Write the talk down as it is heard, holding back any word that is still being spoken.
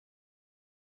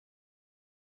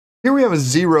Here we have a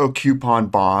zero coupon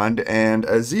bond, and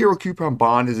a zero coupon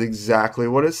bond is exactly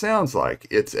what it sounds like.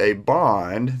 It's a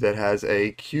bond that has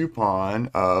a coupon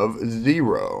of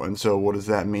 0. And so what does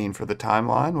that mean for the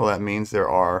timeline? Well, that means there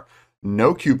are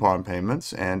no coupon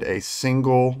payments and a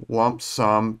single lump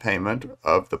sum payment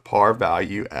of the par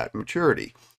value at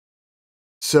maturity.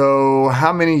 So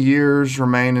how many years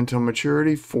remain until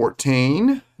maturity?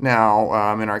 14.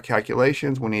 Now, in our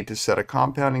calculations, we need to set a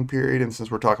compounding period. And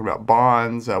since we're talking about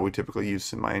bonds, we typically use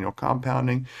semi-annual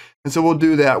compounding. And so we'll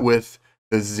do that with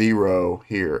the 0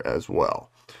 here as well.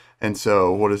 And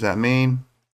so what does that mean?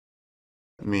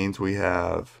 It means we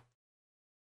have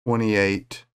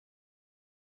 28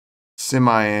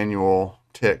 semi-annual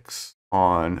ticks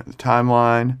on the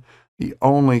timeline. The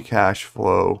only cash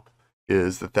flow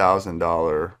is the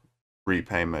 $1,000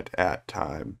 repayment at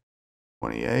time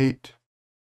 28.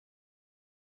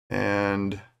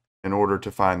 And in order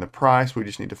to find the price, we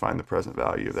just need to find the present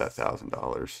value of that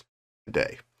 $1,000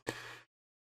 today.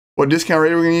 What discount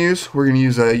rate are we going to use? We're going to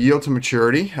use a yield to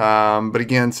maturity. But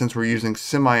again, since we're using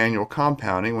semi-annual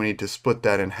compounding, we need to split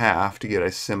that in half to get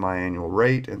a semi-annual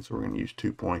rate. And so we're going to use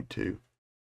 2.2%.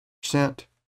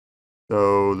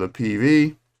 So the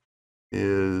PV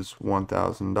is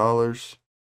 $1,000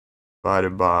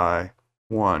 divided by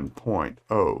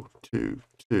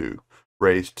 1.022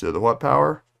 raised to the what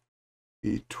power?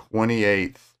 The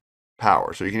 28th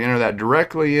power. So you can enter that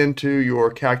directly into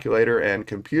your calculator and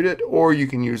compute it, or you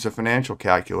can use a financial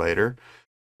calculator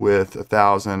with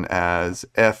 1,000 as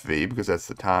FV because that's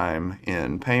the time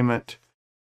in payment.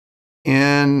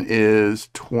 N is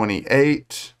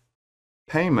 28.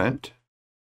 Payment,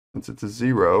 since it's a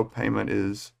 0, payment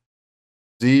is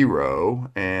 0,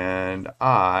 and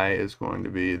I is going to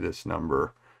be this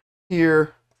number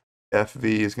here.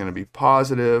 FV is going to be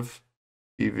positive.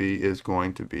 PV is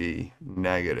going to be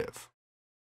negative.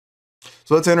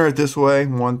 So let's enter it this way.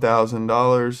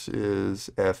 $1,000 is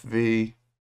FV.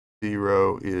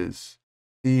 0 is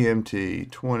PMT.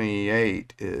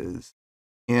 28 is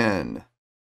N.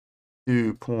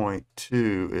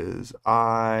 2.2 is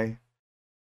I.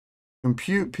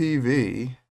 Compute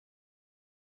PV.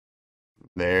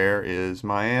 There is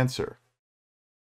my answer.